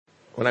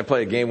When I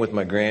play a game with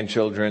my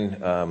grandchildren,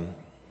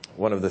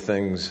 one of the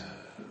things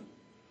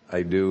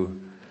I do,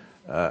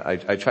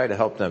 I try to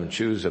help them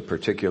choose a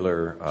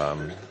particular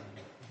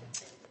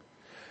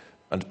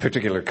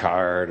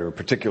card or a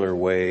particular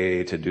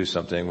way to do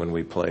something. When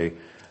we play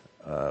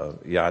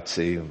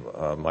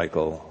Yahtzee,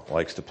 Michael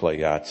likes to play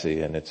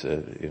Yahtzee, and it's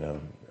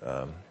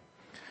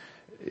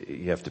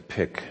you have to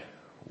pick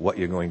what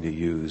you're going to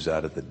use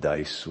out of the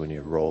dice when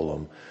you roll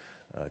them,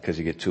 because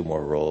you get two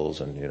more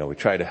rolls, and we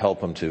try to help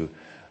them to.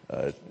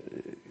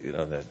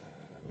 That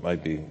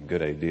might be a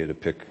good idea to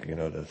pick,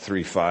 the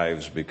 3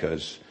 5s,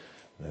 because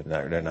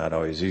they're not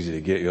always easy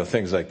to get,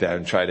 things like that,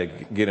 and try to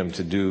get them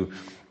to do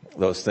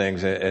those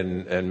things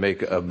and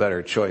make a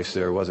better choice.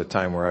 There was a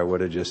time where I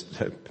would have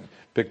just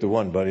picked the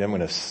 1, buddy. I'm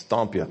going to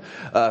stomp you.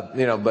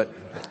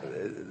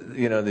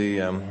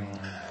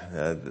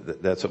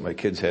 That's what my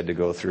kids had to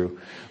go through.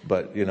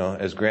 But,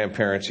 as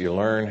grandparents, you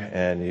learn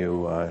and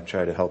you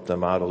try to help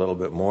them out a little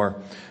bit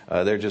more.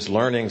 They're just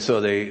learning,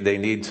 so they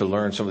need to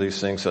learn some of these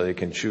things so they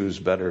can choose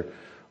better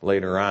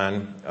later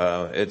on.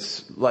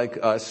 It's like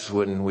us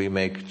when we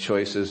make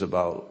choices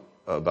about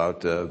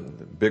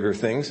bigger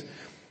things,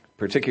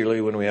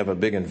 particularly when we have a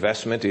big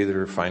investment,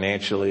 either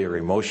financially or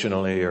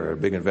emotionally, or a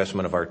big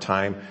investment of our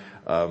time.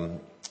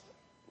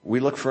 We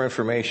look for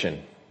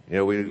information.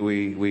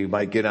 We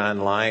might get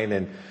online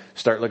and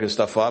start looking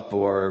stuff up,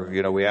 or,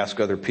 we ask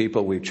other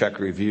people, we check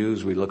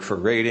reviews, we look for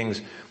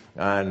ratings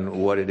on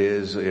what it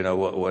is,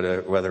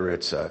 whether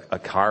it's a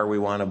car we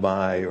want to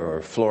buy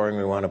or flooring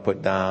we want to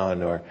put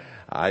down, or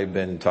I've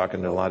been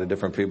talking to a lot of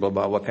different people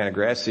about what kind of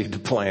grass seed to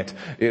plant,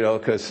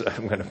 because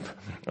I'm going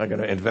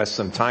to invest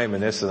some time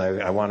in this, and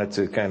I want it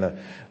to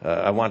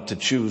I want to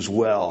choose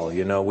well.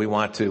 We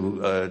want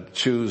to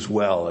choose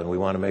well, and we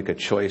want to make a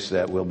choice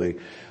that will be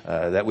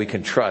that we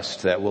can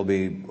trust, that we'll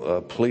be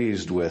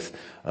pleased with.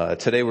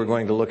 Today we're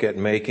going to look at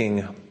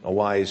making a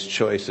wise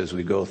choice as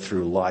we go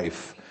through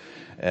life,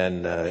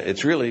 and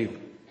it's really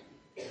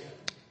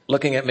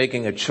looking at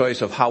making a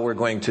choice of how we're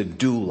going to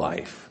do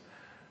life.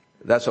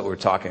 That's what we're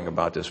talking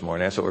about this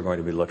morning. That's what we're going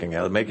to be looking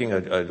at. Making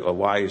a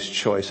wise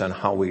choice on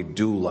how we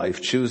do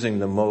life, choosing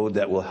the mode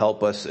that will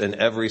help us in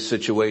every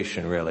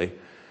situation, really.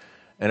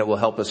 And it will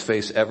help us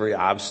face every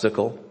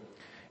obstacle.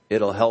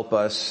 It'll help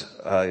us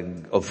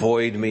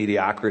avoid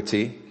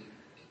mediocrity.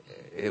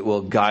 It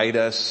will guide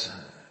us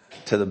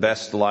to the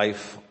best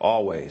life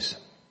always.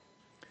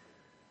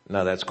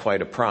 Now, that's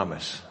quite a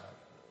promise,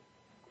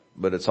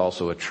 but it's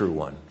also a true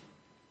one.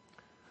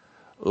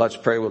 Let's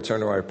pray. We'll turn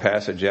to our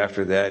passage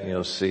after that, and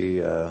you'll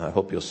see, I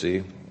hope you'll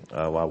see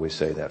while we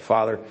say that.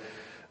 Father,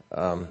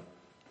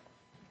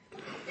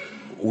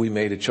 we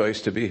made a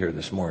choice to be here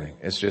this morning.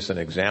 It's just an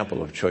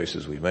example of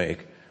choices we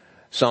make.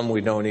 Some we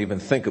don't even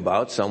think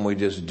about, some we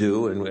just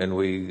do, and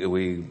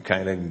we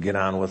kind of get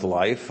on with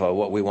life.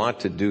 What we want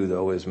to do,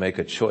 though, is make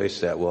a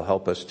choice that will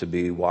help us to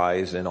be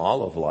wise in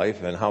all of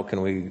life. And how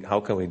can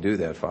we do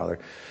that, Father?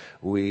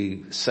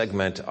 We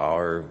segment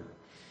our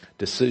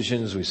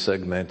decisions, we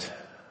segment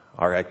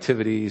our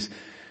activities,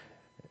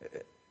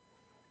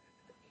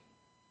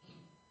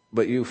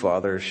 but you,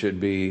 Father,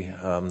 should be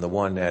the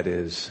one that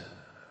is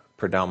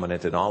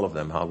predominant in all of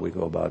them, how we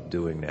go about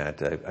doing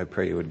that. I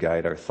pray you would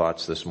guide our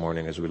thoughts this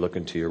morning as we look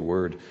into your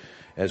word,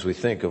 as we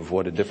think of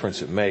what a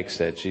difference it makes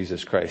that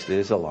Jesus Christ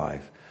is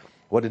alive.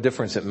 What a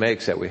difference it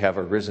makes that we have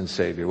a risen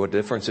Savior. What a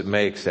difference it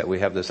makes that we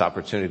have this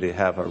opportunity to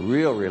have a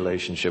real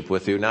relationship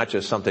with you, not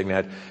just something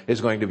that is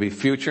going to be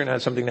future,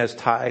 not something that's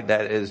tied,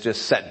 that is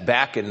just set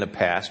back in the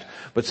past,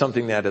 but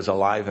something that is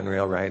alive and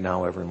real right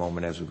now, every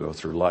moment as we go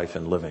through life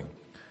and living.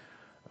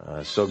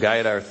 So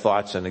guide our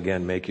thoughts, and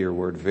again, make your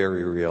word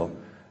very real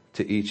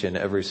to each and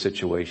every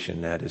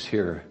situation that is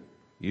here.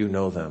 You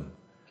know them.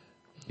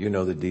 You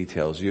know the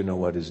details. You know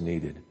what is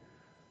needed.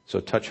 So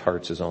touch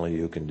hearts as only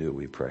you can do,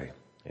 we pray.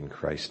 In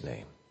Christ's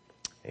name,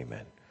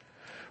 amen.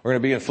 We're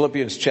going to be in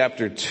Philippians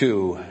chapter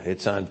 2.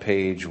 It's on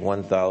page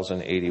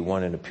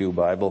 1081 in the Pew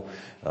Bible.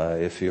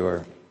 If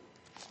you're,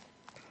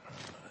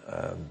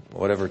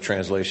 whatever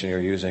translation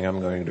you're using,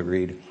 I'm going to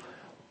read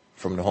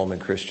from the Holman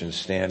Christian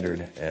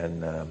Standard.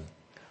 And,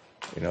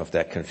 if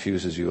that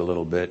confuses you a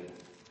little bit,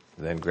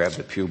 then grab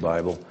the Pew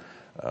Bible.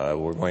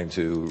 We're going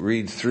to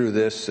read through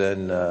this,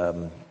 and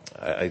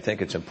I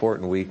think it's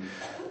important. We've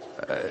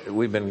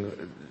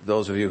been,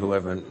 those of you who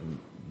haven't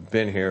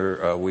been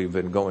here, we've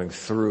been going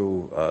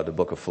through the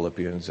book of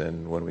Philippians,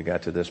 and when we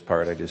got to this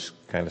part, I just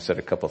kind of said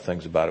a couple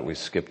things about it. We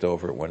skipped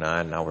over it, went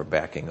on, now we're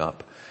backing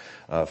up.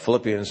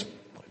 Philippians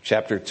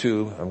chapter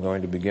 2, I'm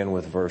going to begin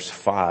with verse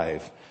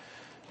 5,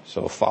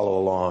 so follow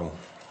along.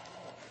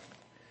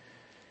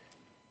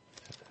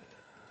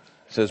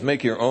 It says,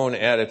 make your own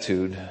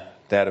attitude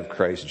that of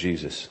Christ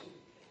Jesus,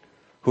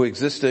 who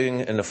existing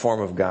in the form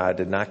of God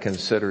did not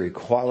consider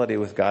equality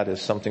with God as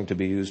something to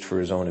be used for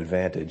his own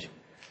advantage.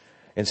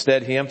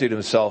 Instead, he emptied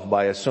himself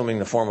by assuming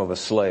the form of a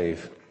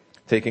slave,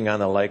 taking on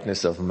the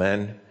likeness of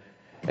men.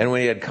 And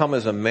when he had come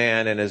as a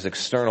man in his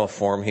external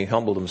form, he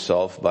humbled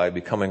himself by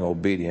becoming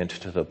obedient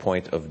to the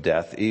point of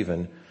death,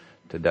 even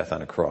to death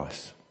on a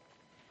cross.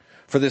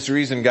 For this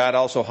reason, God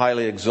also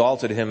highly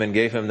exalted him and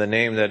gave him the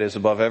name that is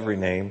above every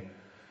name,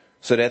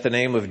 so that at the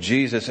name of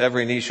Jesus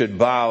every knee should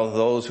bow,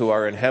 those who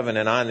are in heaven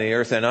and on the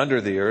earth and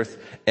under the earth,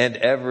 and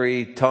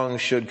every tongue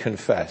should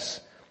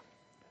confess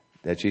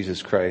that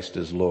Jesus Christ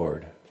is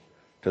Lord,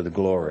 to the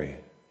glory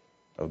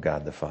of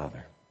God the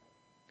Father.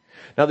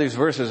 Now these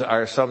verses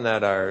are some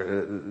that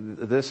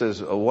this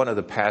is one of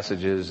the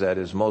passages that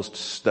is most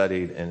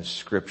studied in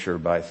Scripture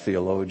by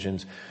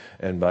theologians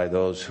and by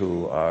those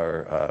who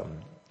are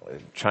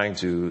trying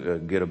to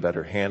get a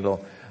better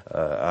handle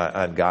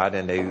on God,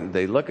 and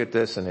they look at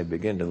this and they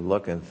begin to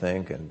look and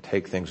think and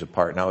take things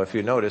apart. Now, if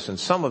you notice, in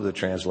some of the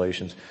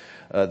translations,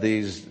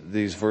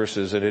 these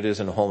verses, and it is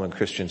in the Holman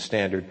Christian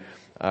Standard,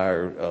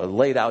 are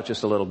laid out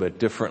just a little bit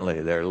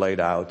differently. They're laid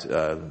out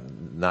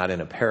not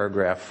in a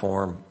paragraph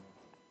form,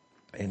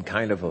 in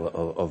kind of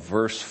a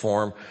verse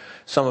form.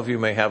 Some of you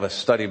may have a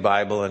study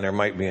Bible, and there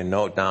might be a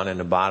note down in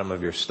the bottom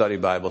of your study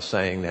Bible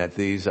saying that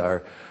these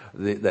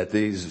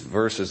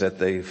verses, that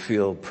they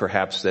feel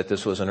perhaps that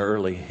this was an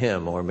early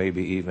hymn or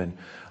maybe even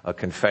a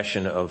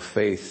confession of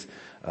faith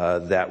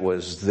that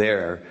was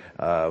there.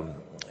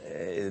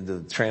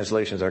 The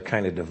translations are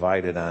kind of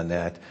divided on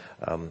that.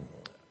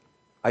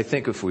 I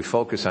think if we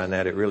focus on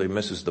that, it really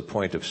misses the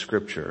point of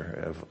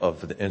Scripture,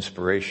 of the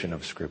inspiration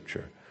of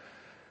Scripture.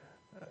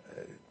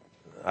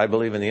 I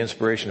believe in the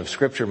inspiration of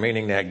Scripture,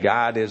 meaning that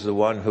God is the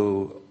one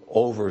who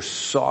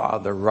oversaw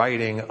the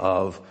writing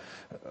of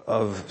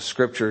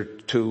Scripture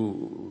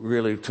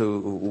to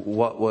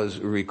what was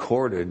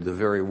recorded, the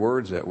very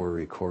words that were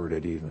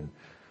recorded even.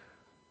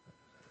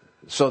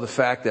 So the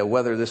fact that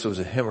whether this was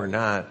a hymn or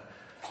not,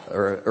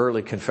 or an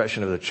early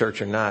confession of the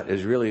church or not,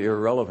 is really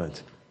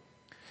irrelevant.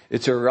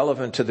 It's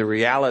irrelevant to the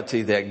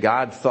reality that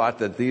God thought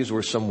that these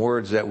were some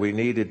words that we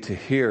needed to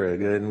hear,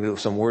 and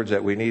some words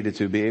that we needed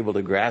to be able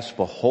to grasp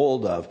a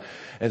hold of.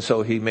 And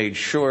so he made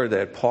sure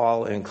that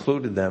Paul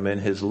included them in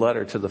his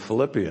letter to the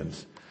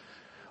Philippians.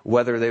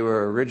 Whether they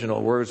were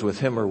original words with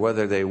him or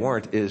whether they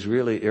weren't is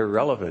really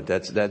irrelevant.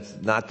 That's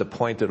not the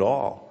point at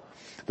all.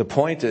 The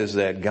point is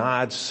that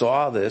God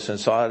saw this and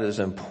saw it as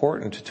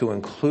important to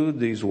include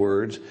these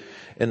words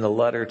in the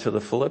letter to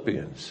the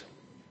Philippians.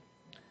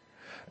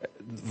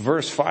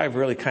 Verse 5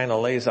 really kind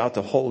of lays out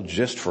the whole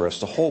gist for us.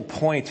 The whole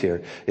point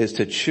here is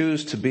to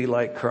choose to be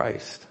like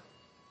Christ.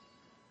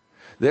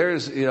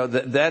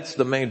 That's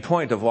the main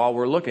point of all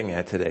we're looking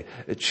at today.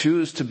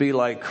 Choose to be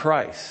like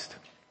Christ.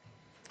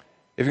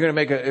 If you're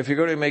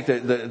going to make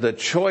the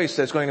choice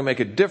that's going to make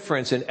a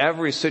difference in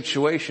every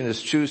situation,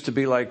 is choose to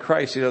be like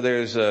Christ.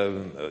 There's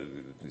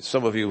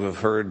some of you have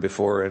heard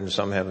before, and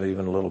some have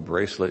even a little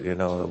bracelet,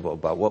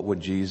 about what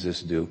would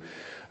Jesus do.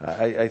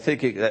 I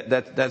think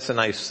that's a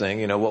nice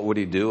thing. What would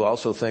he do?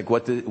 Also think,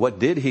 what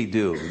did he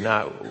do?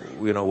 Not,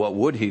 what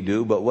would he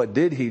do, but what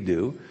did he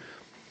do?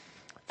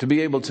 To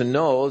be able to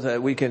know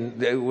that we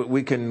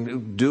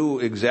can do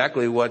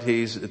exactly what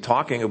he's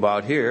talking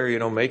about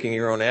here, making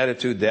your own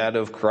attitude that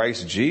of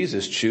Christ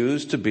Jesus.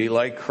 Choose to be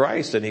like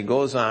Christ. And he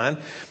goes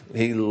on,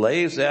 he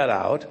lays that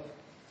out.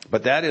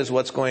 But that is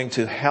what's going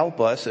to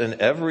help us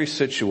in every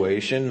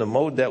situation, the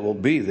mode that will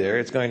be there.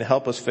 It's going to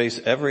help us face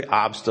every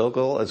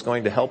obstacle. It's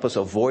going to help us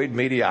avoid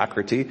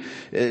mediocrity.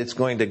 It's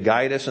going to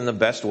guide us in the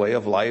best way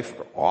of life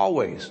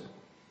always.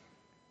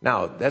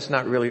 Now, that's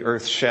not really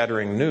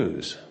earth-shattering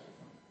news,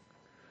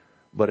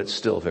 but it's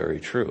still very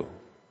true.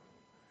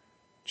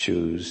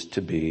 Choose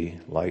to be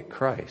like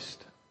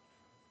Christ.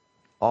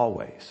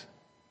 Always.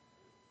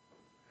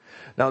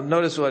 Now,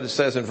 notice what it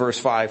says in verse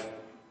 5.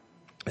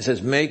 It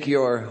says, make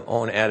your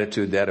own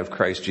attitude that of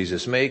Christ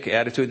Jesus. Make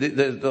attitude.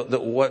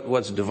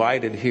 What's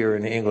divided here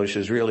in English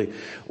is really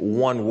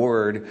one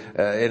word,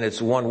 and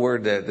it's one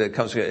word that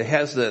comes. It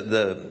has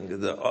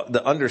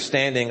the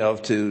understanding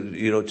of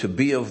to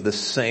be of the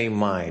same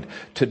mind,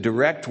 to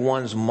direct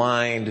one's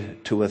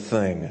mind to a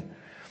thing.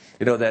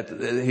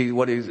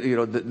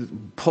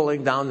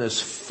 Pulling down this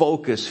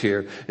focus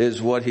here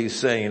is what he's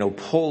saying.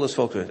 Pull this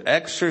focus.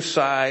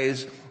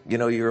 Exercise,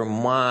 your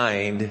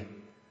mind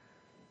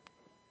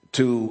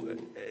to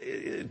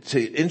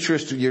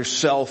interest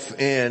yourself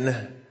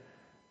in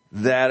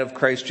that of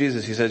Christ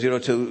Jesus. He says, you're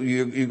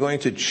going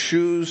to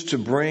choose to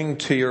bring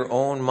to your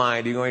own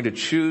mind. You're going to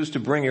choose to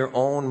bring your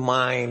own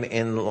mind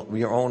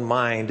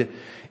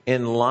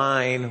in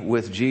line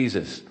with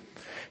Jesus.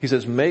 He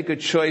says, make a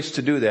choice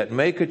to do that.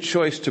 Make a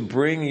choice to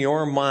bring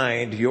your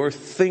mind, your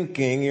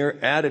thinking, your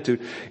attitude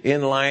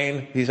in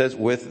line, he says,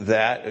 with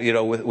that,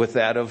 with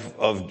that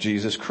of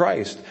Jesus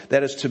Christ.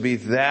 That is to be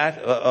that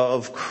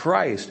of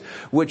Christ,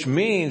 which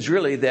means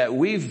really that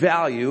we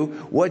value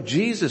what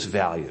Jesus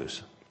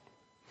values.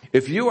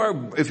 If you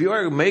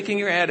are making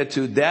your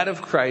attitude that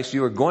of Christ,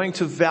 you are going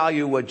to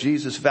value what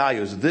Jesus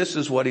values. This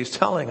is what he's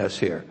telling us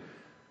here.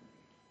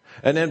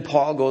 And then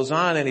Paul goes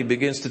on and he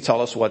begins to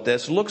tell us what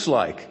this looks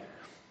like.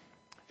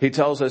 He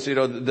tells us,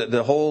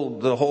 the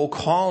whole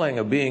calling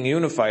of being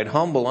unified,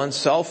 humble,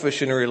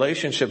 unselfish in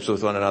relationships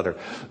with one another.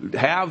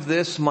 Have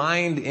this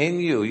mind in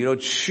you.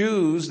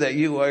 Choose that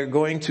you are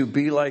going to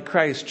be like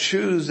Christ.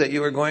 Choose that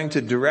you are going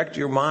to direct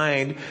your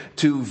mind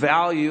to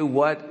value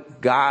what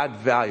God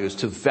values,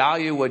 to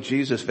value what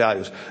Jesus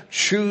values.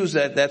 Choose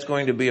that that's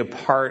going to be a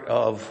part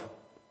of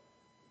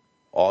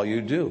all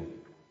you do.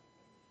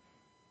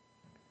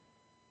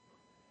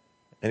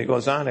 And he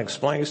goes on and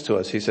explains to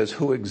us, he says,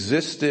 who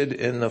existed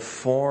in the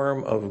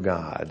form of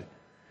God.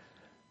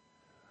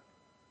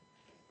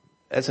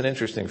 That's an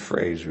interesting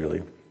phrase,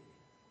 really.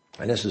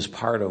 And this is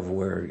part of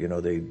where,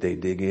 they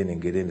dig in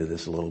and get into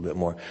this a little bit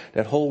more.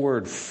 That whole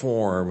word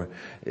form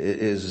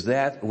is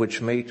that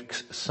which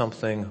makes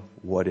something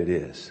what it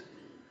is.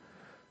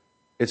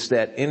 It's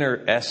that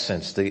inner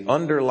essence, the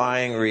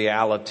underlying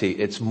reality.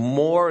 It's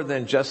more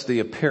than just the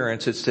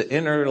appearance. It's the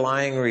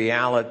underlying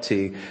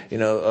reality,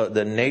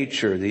 the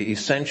nature, the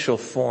essential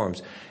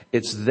forms.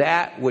 It's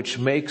that which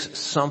makes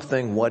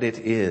something what it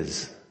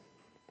is.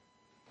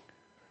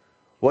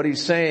 What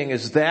he's saying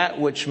is that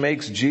which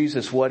makes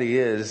Jesus what he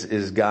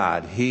is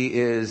God. He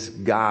is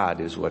God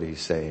is what he's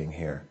saying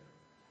here.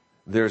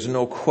 There's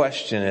no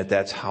question that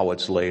that's how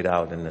it's laid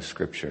out in the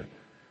scripture.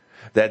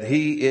 That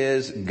he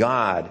is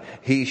God.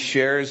 He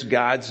shares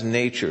God's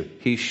nature.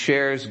 He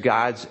shares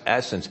God's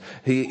essence.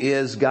 He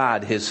is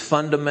God. His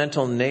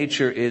fundamental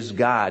nature is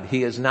God.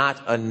 He is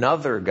not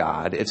another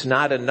God. It's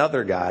not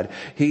another God.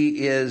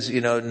 He is,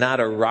 not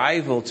a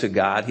rival to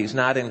God. He's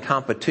not in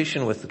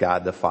competition with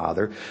God the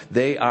Father.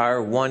 They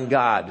are one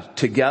God,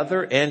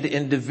 together and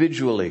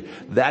individually.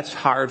 That's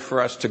hard for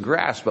us to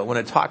grasp. But when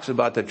it talks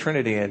about the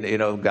Trinity and,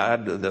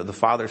 God, the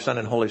Father, Son,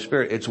 and Holy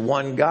Spirit, it's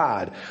one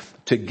God.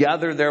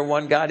 Together they're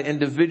one God.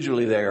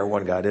 Individually they are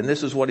one God. And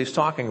this is what he's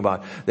talking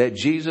about. That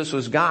Jesus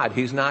was God.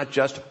 He's not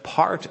just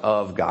part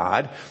of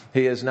God.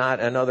 He is not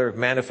another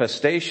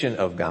manifestation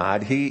of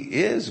God. He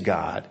is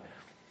God.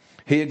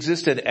 He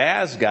existed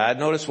as God.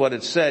 Notice what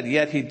it said.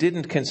 Yet he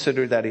didn't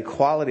consider that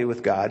equality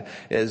with God,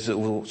 as it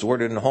was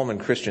worded in the Holman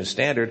Christian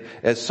Standard,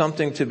 as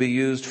something to be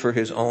used for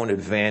his own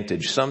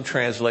advantage. Some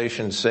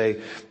translations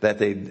say that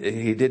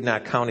he did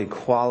not count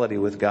equality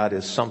with God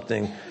as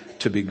something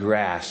to be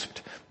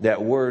grasped.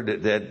 That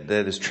word that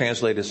is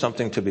translated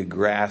something to be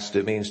grasped,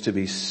 it means to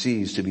be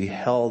seized, to be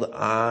held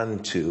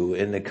on to.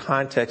 In the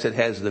context, it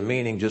has the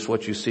meaning, just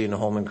what you see in the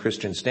Holman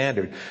Christian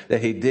Standard,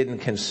 that he didn't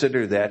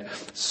consider that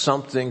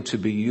something to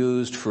be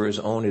used for his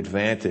own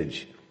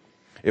advantage.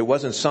 It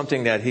wasn't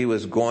something that he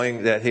was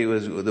going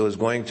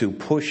to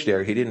push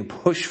there. He didn't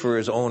push for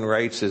his own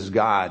rights as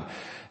God.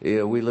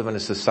 We live in a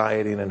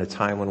society and in a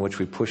time in which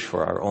we push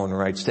for our own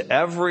rights to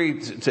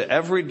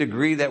every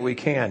degree that we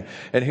can.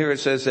 And here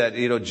it says that,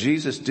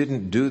 Jesus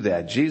didn't do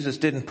that. Jesus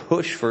didn't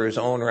push for his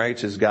own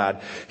rights as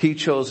God. He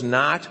chose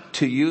not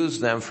to use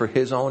them for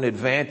his own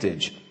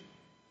advantage.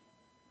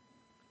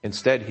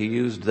 Instead, he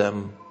used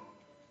them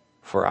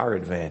for our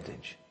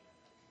advantage.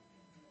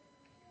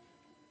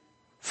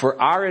 For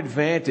our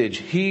advantage,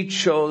 he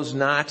chose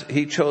not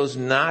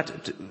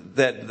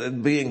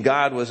that being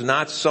God was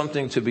not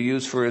something to be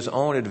used for his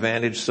own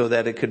advantage so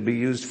that it could be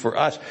used for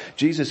us.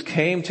 Jesus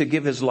came to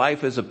give his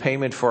life as a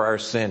payment for our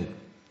sin.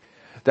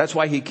 That's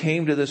why he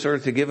came to this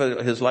earth, to give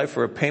his life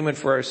for a payment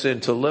for our sin,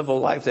 to live a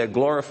life that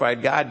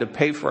glorified God, to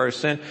pay for our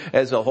sin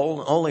as the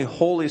only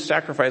holy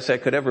sacrifice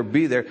that could ever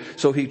be there.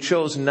 So he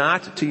chose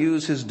not to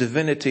use his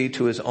divinity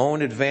to his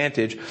own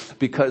advantage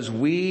because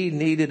we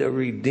needed a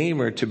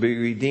redeemer to be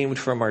redeemed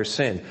from our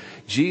sin.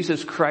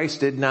 Jesus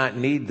Christ did not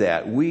need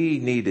that. We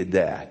needed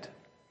that.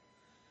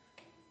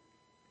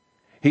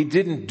 He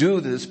didn't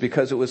do this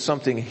because it was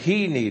something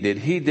he needed.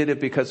 He did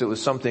it because it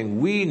was something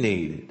we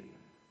needed.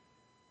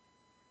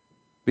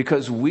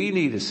 Because we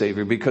need a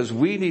Savior, because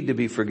we need to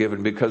be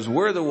forgiven, because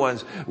we're the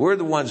ones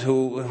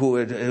who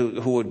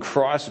had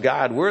crossed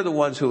God. We're the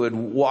ones who had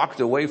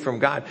walked away from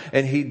God.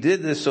 And he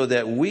did this so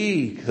that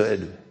we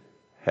could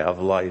have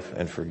life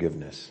and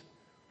forgiveness.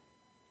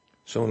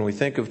 So when we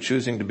think of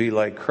choosing to be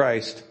like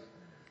Christ,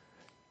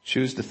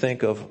 choose to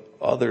think of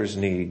others'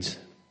 needs,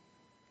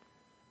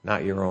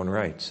 not your own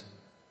rights.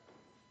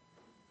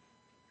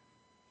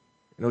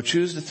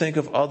 Choose to think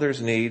of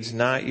others' needs,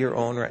 not your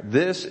own right.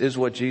 This is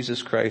what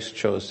Jesus Christ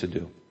chose to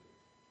do.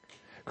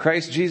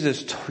 Christ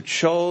Jesus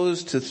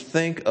chose to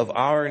think of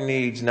our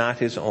needs, not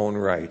his own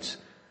rights.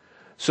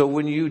 So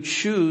when you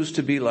choose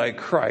to be like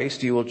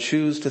Christ, you will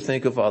choose to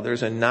think of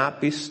others and not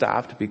be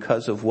stopped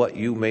because of what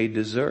you may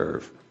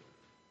deserve.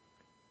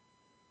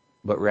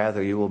 But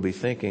rather you will be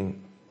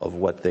thinking of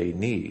what they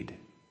need.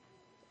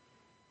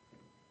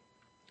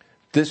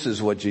 This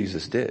is what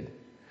Jesus did.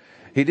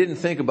 He didn't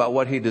think about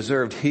what he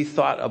deserved. He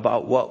thought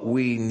about what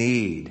we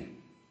need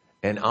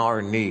and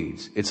our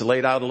needs. It's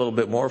laid out a little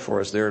bit more for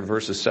us there in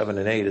verses 7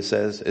 and 8. It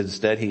says,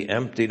 instead he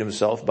emptied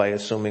himself by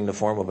assuming the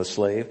form of a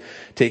slave,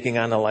 taking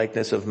on the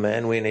likeness of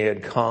men. When he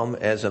had come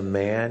as a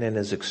man in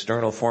his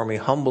external form, he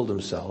humbled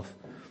himself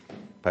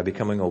by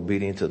becoming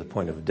obedient to the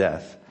point of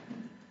death,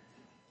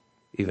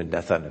 even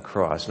death on the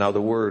cross. Now the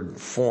word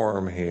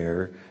form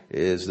here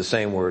is the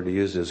same word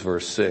used as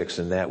verse 6,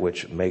 and that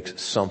which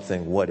makes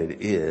something what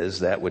it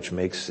is, that which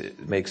makes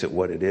it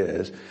what it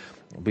is.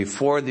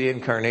 Before the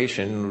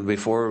incarnation,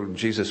 before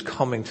Jesus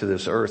coming to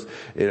this earth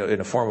in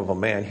the form of a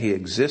man, he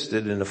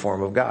existed in the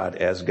form of God,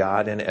 as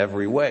God in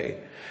every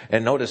way.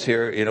 And notice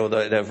here,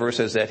 that verse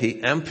says that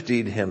he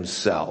emptied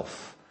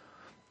himself.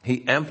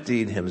 He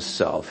emptied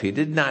himself. He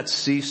did not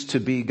cease to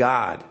be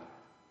God.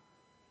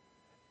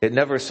 It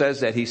never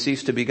says that he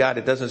ceased to be God.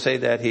 It doesn't say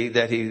that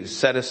he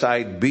set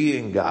aside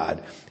being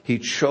God. He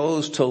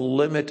chose to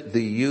limit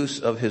the use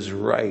of his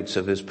rights,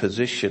 of his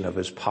position, of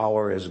his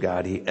power as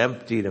God. He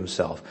emptied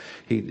himself.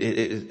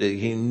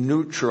 He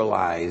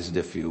neutralized,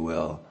 if you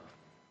will,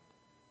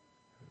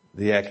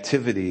 the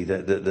activity,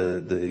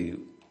 the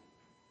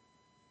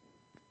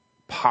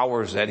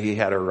powers that he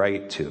had a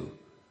right to.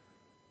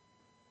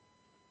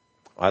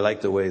 I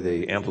like the way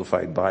the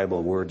Amplified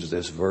Bible words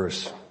this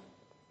verse.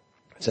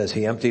 It says,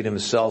 he emptied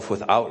himself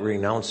without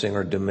renouncing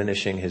or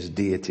diminishing his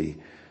deity,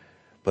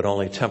 but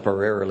only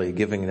temporarily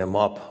giving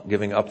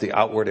up the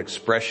outward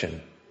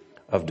expression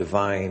of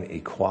divine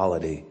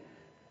equality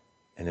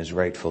and his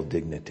rightful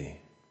dignity.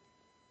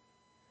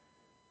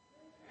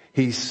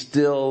 He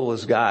still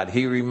was God.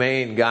 He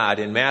remained God.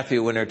 In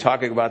Matthew, when they're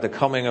talking about the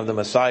coming of the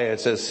Messiah,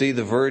 it says, see,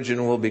 the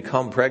virgin will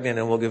become pregnant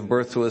and will give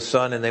birth to a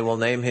son, and they will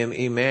name him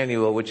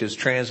Emmanuel, which is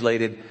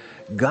translated,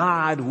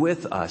 God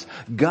with us.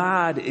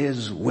 God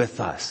is with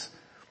us.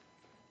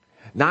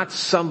 Not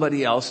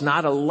somebody else,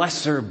 not a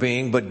lesser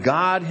being, but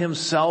God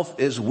himself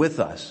is with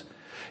us.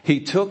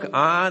 He took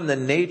on the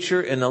nature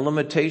and the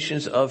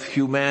limitations of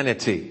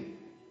humanity.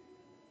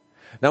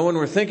 Now when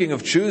we're thinking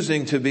of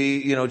choosing to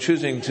be,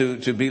 choosing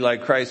to be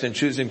like Christ and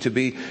choosing to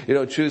be,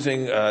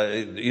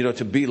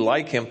 to be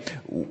like him,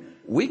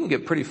 we can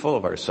get pretty full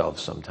of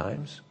ourselves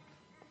sometimes.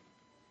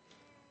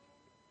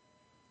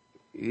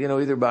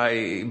 Either by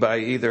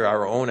either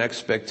our own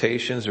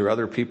expectations or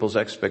other people's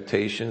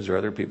expectations or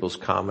other people's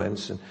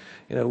comments. And,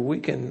 we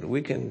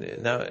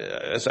can, now,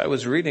 as I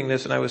was reading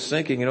this and I was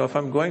thinking, if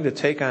I'm going to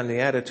take on the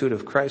attitude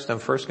of Christ, I'm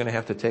first going to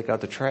have to take out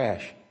the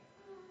trash.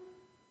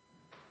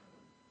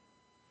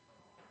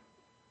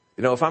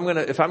 If I'm going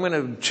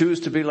to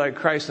choose to be like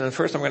Christ, then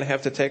first I'm going to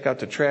have to take out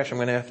the trash. I'm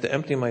going to have to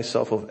empty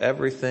myself of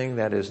everything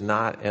that is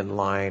not in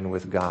line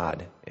with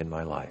God in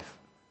my life.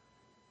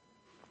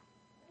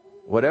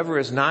 Whatever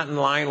is not in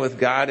line with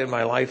God in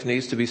my life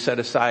needs to be set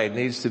aside,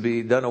 needs to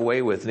be done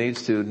away with,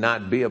 needs to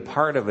not be a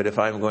part of it if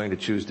I'm going to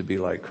choose to be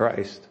like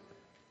Christ.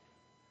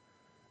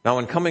 Now,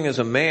 in coming as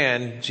a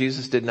man,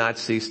 Jesus did not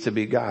cease to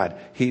be God.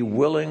 He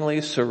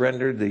willingly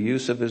surrendered the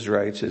use of his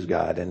rights as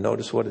God. And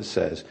notice what it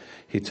says.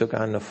 He took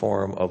on the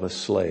form of a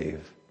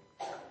slave,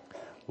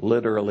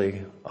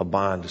 literally a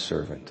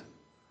bondservant,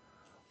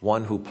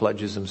 one who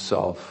pledges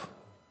himself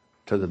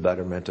to the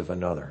betterment of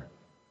another.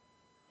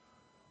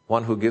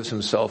 One who gives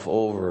himself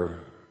over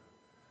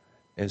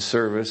in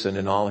service and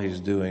in all he's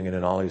doing and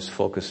in all he's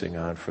focusing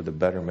on for the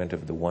betterment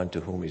of the one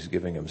to whom he's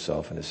giving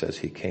himself. And it says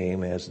he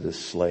came as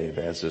this slave,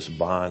 as this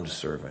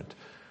bondservant.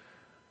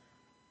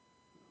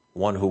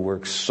 One who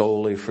works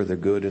solely for the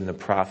good and the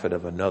profit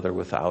of another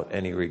without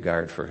any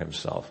regard for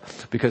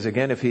himself. Because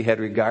again, if he had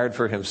regard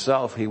for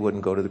himself, he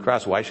wouldn't go to the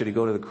cross. Why should he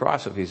go to the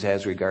cross if he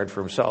has regard for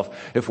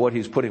himself? If what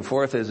he's putting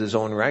forth is his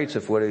own rights,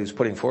 if what he's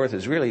putting forth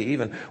is really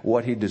even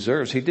what he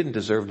deserves, he didn't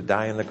deserve to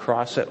die on the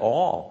cross at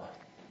all.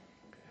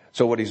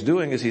 So what he's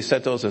doing is he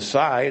set those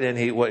aside, and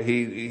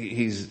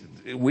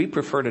we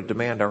prefer to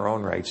demand our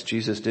own rights.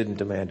 Jesus didn't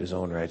demand his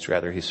own rights.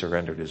 Rather, he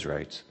surrendered his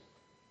rights.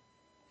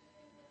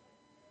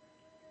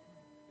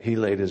 He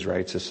laid his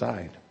rights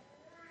aside.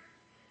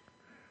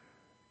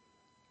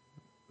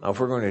 Now, if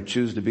we're going to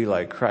choose to be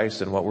like Christ,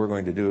 then what we're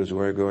going to do is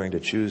we're going to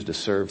choose to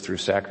serve through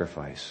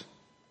sacrifice.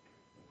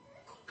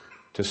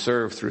 To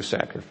serve through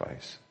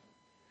sacrifice.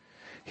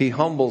 He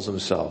humbles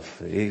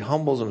himself. He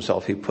humbles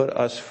himself. He put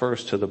us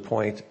first to the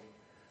point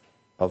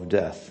of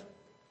death.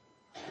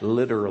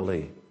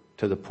 Literally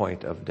to the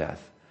point of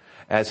death.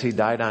 As he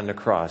died on the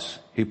cross,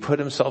 he put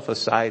himself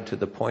aside to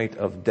the point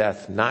of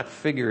death, not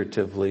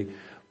figuratively,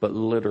 but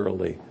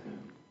literally.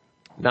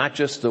 Not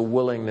just the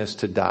willingness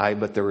to die,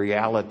 but the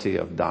reality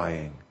of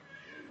dying.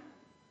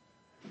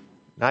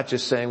 Not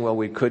just saying, well,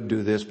 we could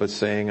do this, but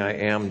saying, I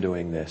am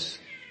doing this.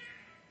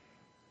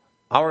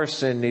 Our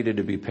sin needed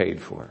to be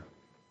paid for.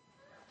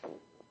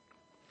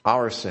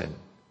 Our sin.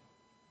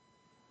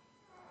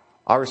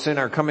 Our sin,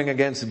 our coming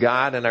against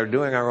God and our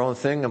doing our own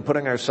thing and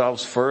putting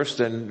ourselves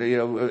first and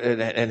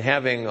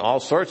having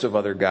all sorts of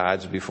other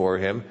gods before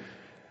him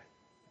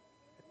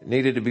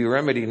needed to be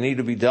remedied, needed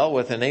to be dealt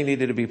with, and they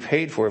needed to be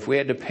paid for. If we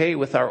had to pay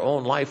with our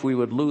own life, we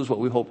would lose what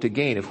we hope to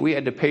gain. If we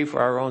had to pay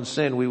for our own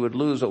sin, we would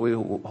lose what we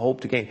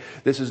hope to gain.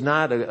 This is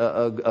not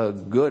a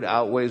good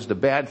outweighs the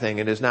bad thing.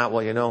 It is not,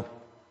 well,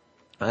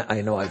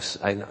 I know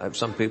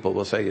some people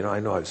will say, I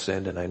know I've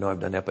sinned and I know I've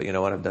done that, but you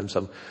know what? I've done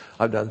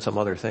some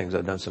other things.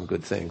 I've done some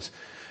good things.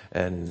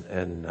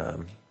 And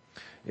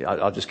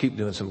I'll just keep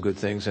doing some good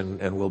things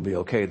and we'll be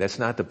okay. That's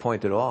not the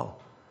point at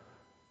all.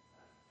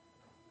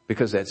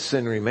 Because that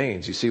sin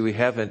remains. You see,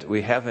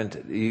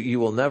 you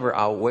will never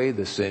outweigh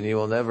the sin. You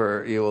will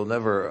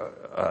never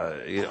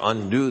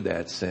undo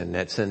that sin.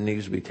 That sin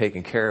needs to be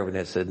taken care of, and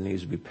that sin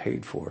needs to be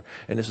paid for.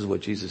 And this is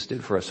what Jesus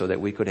did for us so that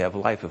we could have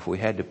life. If we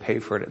had to pay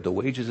for it, the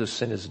wages of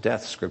sin is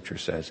death, Scripture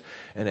says,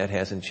 and that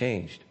hasn't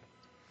changed.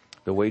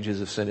 The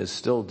wages of sin is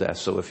still death.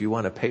 So if you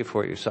want to pay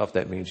for it yourself,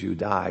 that means you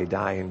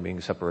dying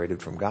being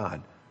separated from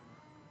God.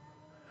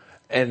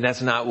 And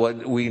that's not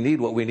what we need.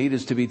 What we need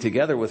is to be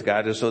together with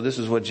God. And so this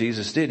is what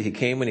Jesus did. He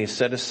came and he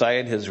set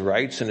aside his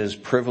rights and his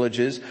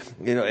privileges.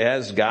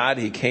 As God,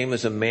 he came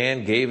as a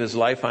man, gave his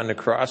life on the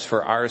cross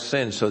for our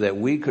sins so that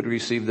we could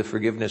receive the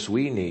forgiveness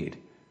we need.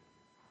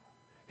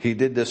 He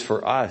did this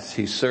for us.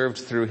 He served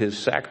through his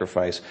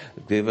sacrifice,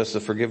 gave us the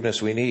forgiveness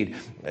we need,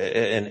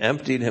 and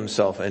emptied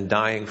himself in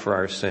dying for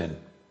our sin.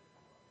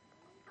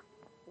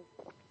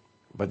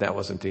 But that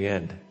wasn't the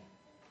end.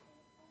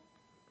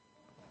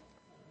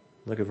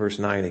 Look at verse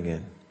 9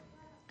 again.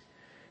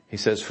 He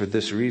says, for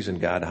this reason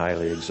God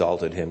highly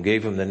exalted him,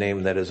 gave him the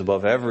name that is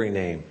above every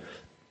name.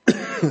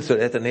 So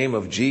at the name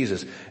of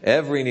Jesus,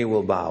 every knee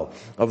will bow,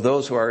 of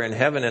those who are in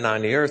heaven and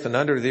on the earth and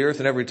under the earth,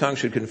 and every tongue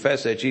should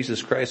confess that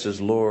Jesus Christ is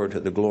Lord,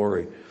 to the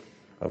glory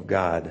of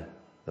God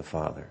the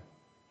Father.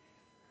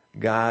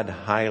 God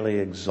highly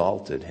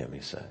exalted him,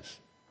 he says.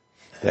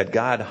 That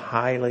God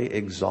highly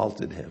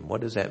exalted him.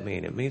 What does that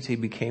mean? It means he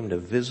became the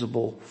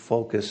visible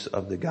focus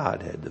of the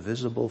Godhead, the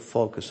visible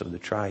focus of the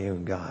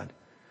triune God.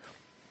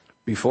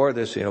 Before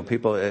this,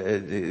 people,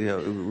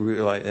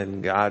 realized,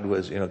 and God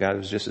was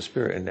just a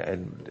spirit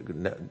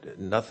and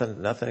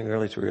nothing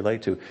really to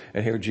relate to.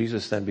 And here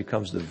Jesus then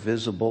becomes the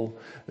visible,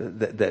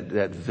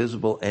 that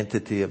visible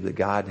entity of the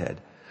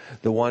Godhead.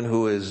 The one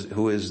who is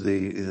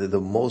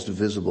the most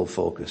visible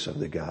focus of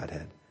the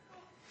Godhead.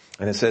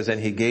 And it says,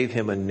 and he gave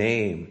him a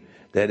name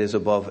that is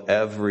above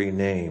every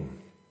name.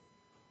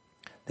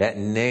 That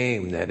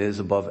name that is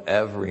above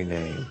every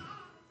name.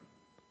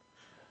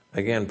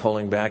 Again,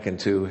 pulling back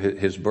into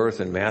his birth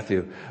in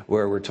Matthew,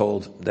 where we're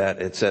told that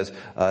it says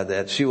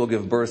that she will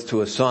give birth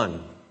to a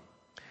son,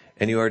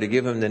 and you are to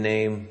give him the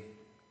name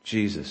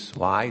Jesus.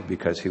 Why?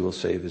 Because he will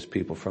save his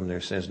people from their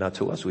sins. Now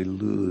to us, we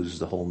lose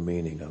the whole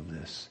meaning of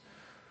this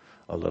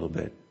a little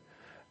bit.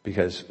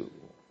 Because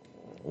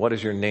what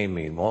does your name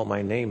mean? Well,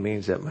 my name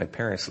means that my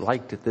parents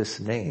liked this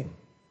name.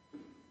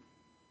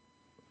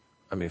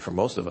 I mean, for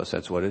most of us,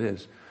 that's what it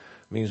is.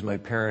 It means my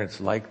parents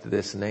liked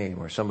this name,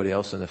 or somebody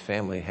else in the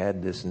family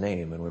had this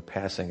name, and we're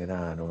passing it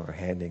on, or we're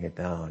handing it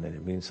down, and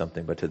it means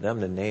something. But to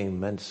them, the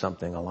name meant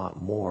something a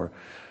lot more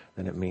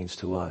than it means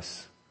to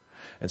us.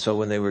 And so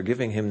when they were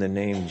giving him the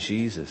name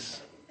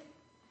Jesus,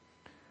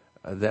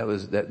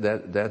 that's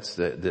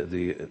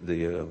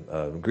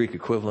the Greek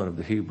equivalent of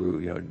the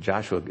Hebrew,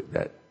 Joshua,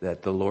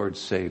 that the Lord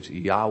saves,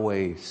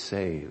 Yahweh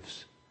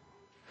saves.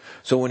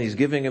 So when he's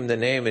giving him the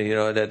name, and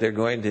that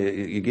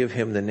you give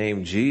him the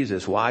name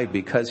Jesus. Why?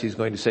 Because he's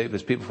going to save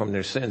his people from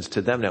their sins.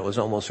 To them, that was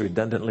almost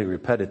redundantly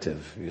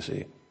repetitive, you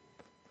see.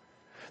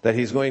 That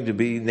he's going to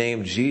be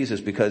named Jesus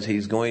because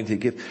he's going to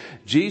give.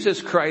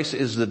 Jesus Christ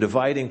is the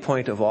dividing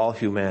point of all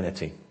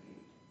humanity.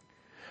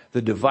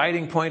 The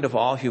dividing point of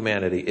all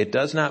humanity. It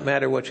does not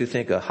matter what you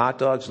think of hot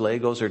dogs,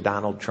 Legos, or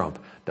Donald Trump.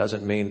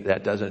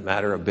 That doesn't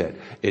matter a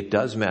bit. It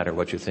does matter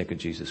what you think of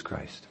Jesus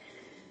Christ.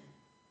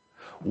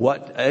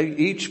 What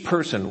each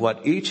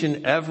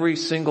and every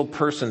single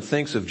person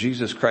thinks of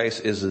Jesus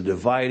Christ is the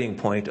dividing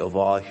point of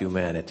all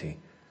humanity.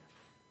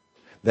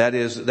 That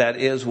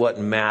is what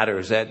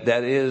matters. That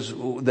is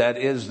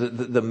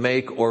the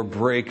make or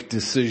break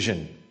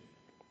decision.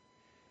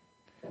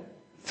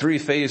 3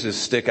 phases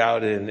stick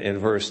out in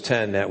verse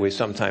 10 that we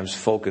sometimes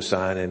focus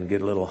on and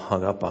get a little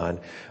hung up on,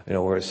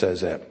 where it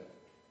says that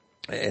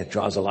it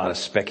draws a lot of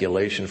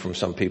speculation from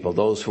some people.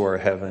 Those who are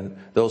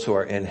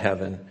in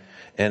heaven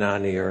and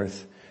on the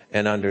earth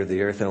and under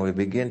the earth. And we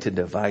begin to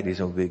divide these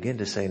and we begin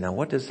to say, now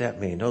what does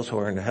that mean? Those who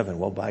are in heaven,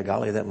 well, by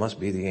golly, that must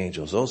be the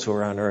angels. Those who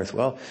are on earth,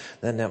 well,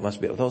 then that must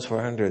be those who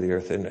are under the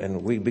earth.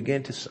 And we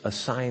begin to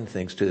assign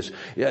things to this.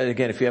 Yeah,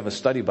 again, if you have a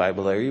study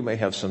Bible there, you may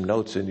have some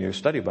notes in your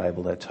study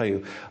Bible that tell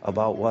you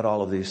about what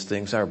all of these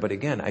things are. But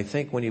again, I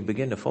think when you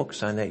begin to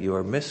focus on that, you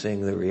are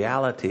missing the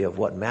reality of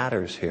what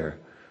matters here.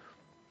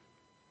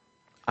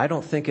 I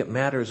don't think it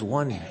matters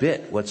one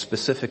bit what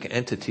specific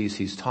entities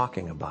he's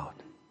talking about.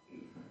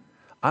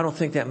 I don't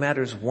think that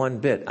matters one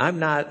bit. I'm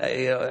not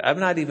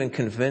even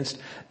convinced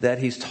that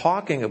he's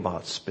talking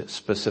about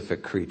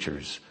specific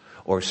creatures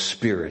or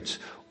spirits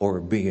or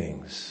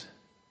beings.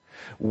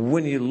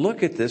 When you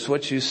look at this,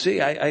 what you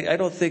see, I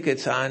don't think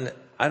it's on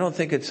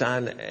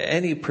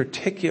any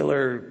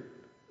particular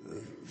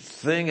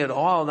thing at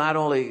all. Not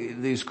only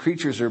these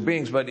creatures or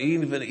beings, but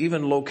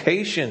even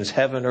locations,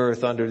 heaven,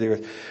 earth, under the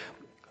earth.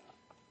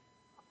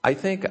 I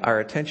think our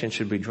attention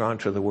should be drawn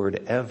to the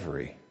word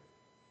every.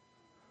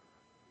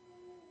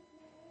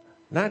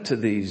 Not to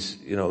these,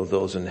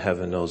 those in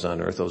heaven, those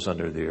on earth, those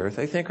under the earth.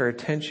 I think our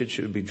attention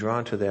should be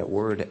drawn to that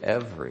word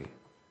every.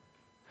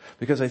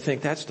 Because I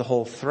think that's the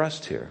whole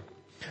thrust here.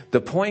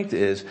 The point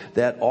is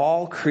that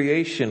all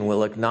creation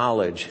will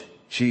acknowledge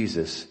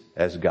Jesus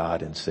as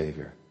God and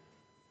Savior.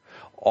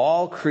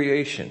 All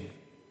creation,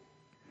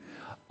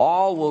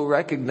 all will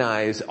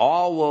recognize,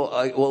 all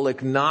will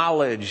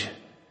acknowledge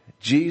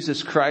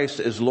Jesus Christ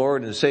as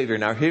Lord and Savior.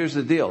 Now here's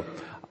the deal.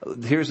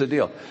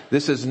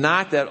 This is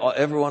not that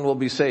everyone will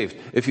be saved.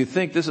 If you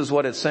think this is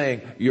what it's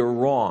saying, you're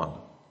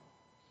wrong.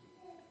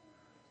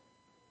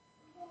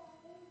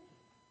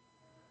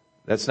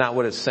 That's not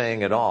what it's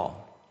saying at all.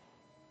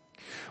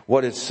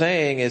 What it's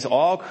saying is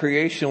all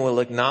creation will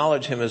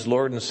acknowledge Him as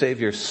Lord and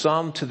Savior,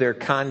 some to their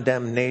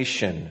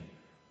condemnation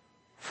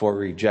for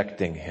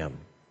rejecting Him.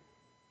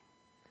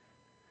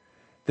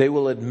 They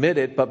will admit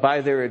it, but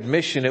by their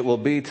admission it will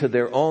be to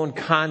their own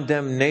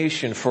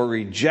condemnation for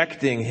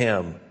rejecting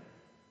Him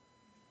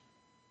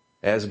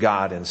as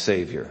God and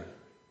Savior.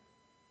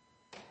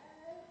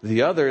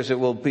 The others, it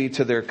will be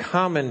to their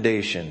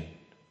commendation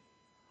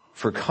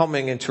for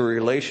coming into a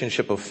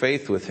relationship of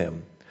faith with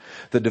Him.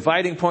 The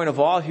dividing point of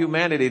all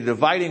humanity, the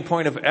dividing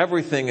point of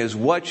everything is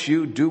what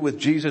you do with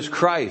Jesus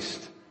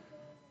Christ.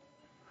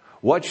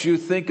 What you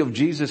think of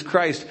Jesus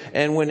Christ.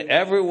 And when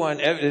everyone,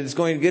 it's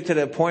going to get to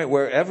that point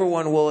where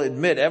everyone will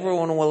admit,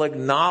 everyone will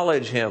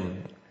acknowledge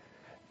Him.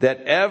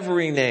 That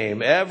every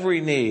name, every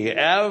knee,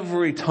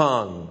 every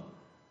tongue,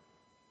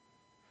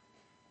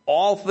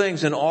 all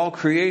things in all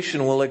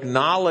creation will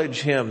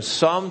acknowledge Him,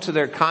 some to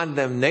their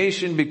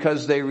condemnation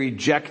because they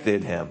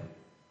rejected Him.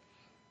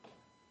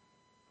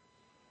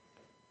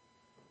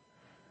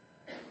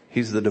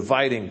 He's the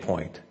dividing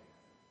point.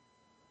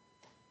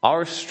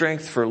 Our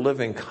strength for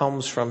living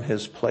comes from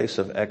His place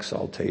of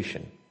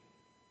exaltation.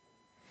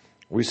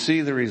 We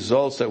see the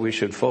results that we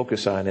should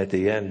focus on at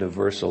the end of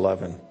verse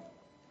 11,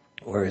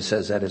 where it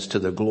says that it's to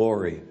the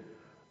glory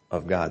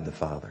of God the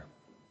Father.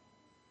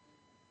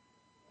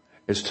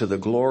 It's to the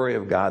glory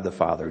of God the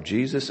Father.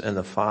 Jesus and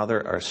the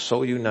Father are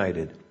so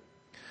united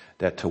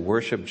that to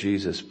worship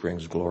Jesus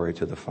brings glory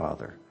to the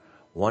Father.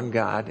 One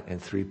God in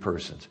three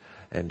persons.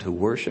 And to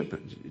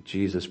worship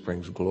Jesus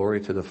brings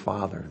glory to the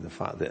Father.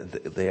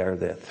 They are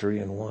that three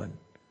in one.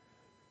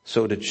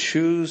 So to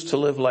choose to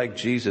live like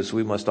Jesus,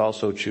 we must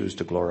also choose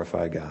to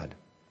glorify God.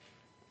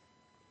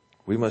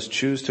 We must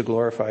choose to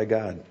glorify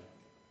God.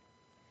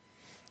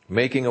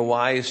 Making a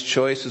wise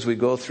choice as we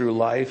go through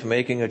life,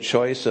 making a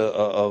choice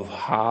of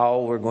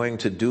how we're going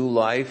to do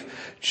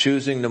life,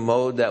 choosing the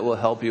mode that will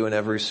help you in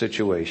every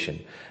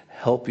situation,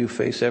 help you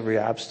face every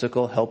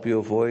obstacle, help you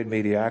avoid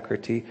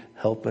mediocrity,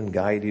 help and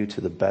guide you to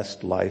the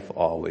best life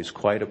always.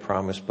 Quite a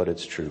promise, but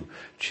it's true.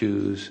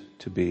 Choose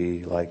to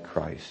be like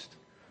Christ.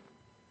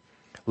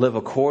 Live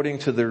according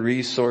to the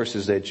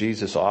resources that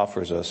Jesus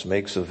offers us,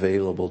 makes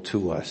available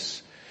to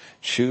us.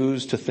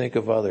 Choose to think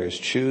of others.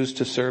 Choose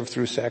to serve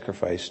through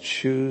sacrifice.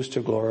 Choose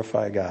to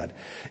glorify God.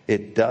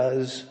 It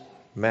does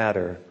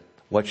matter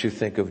what you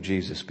think of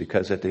Jesus,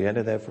 because at the end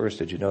of that verse,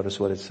 did you notice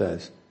what it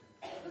says?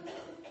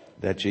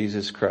 That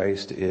Jesus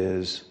Christ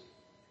is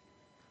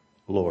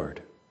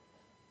Lord.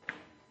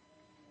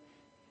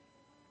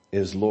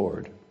 Is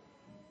Lord.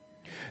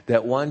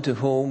 That one to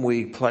whom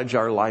we pledge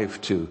our life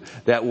to,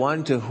 that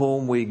one to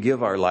whom we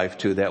give our life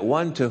to, that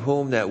one to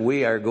whom that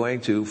we are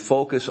going to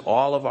focus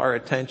all of our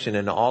attention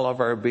and all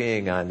of our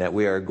being on, that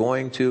we are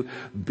going to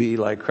be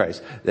like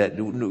Christ. That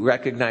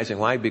recognizing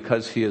why?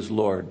 Because He is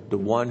Lord, the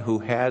one who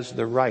has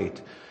the right,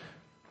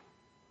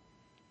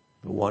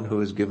 the one who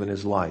has given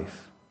His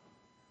life,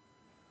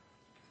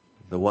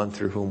 the one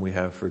through whom we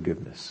have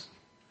forgiveness.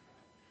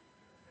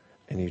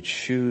 And you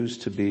choose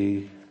to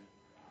be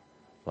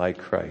like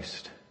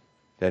Christ.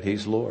 That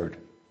He's Lord.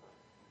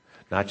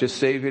 Not just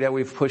Savior that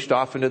we've pushed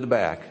off into the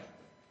back.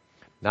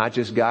 Not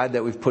just God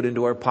that we've put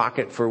into our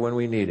pocket for when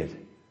we need it.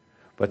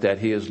 But that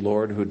He is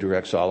Lord who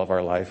directs all of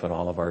our life and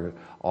all of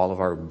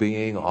our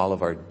being, all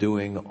of our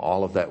doing,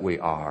 all of that we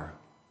are.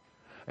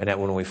 And that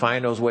when we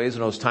find those ways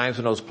and those times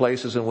and those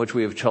places in which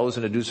we have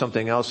chosen to do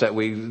something else, that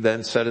we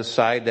then set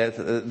aside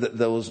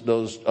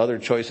those other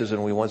choices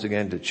and we once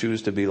again to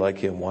choose to be like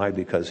Him. Why?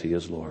 Because He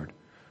is Lord.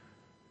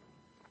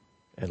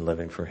 And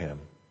living for Him.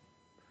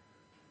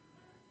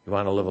 You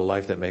want to live a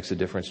life that makes a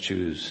difference?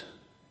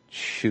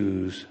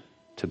 Choose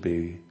to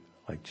be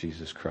like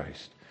Jesus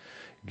Christ.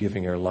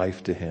 Giving your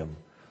life to Him,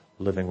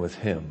 living with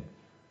Him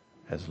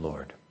as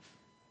Lord.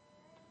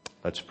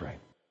 Let's pray.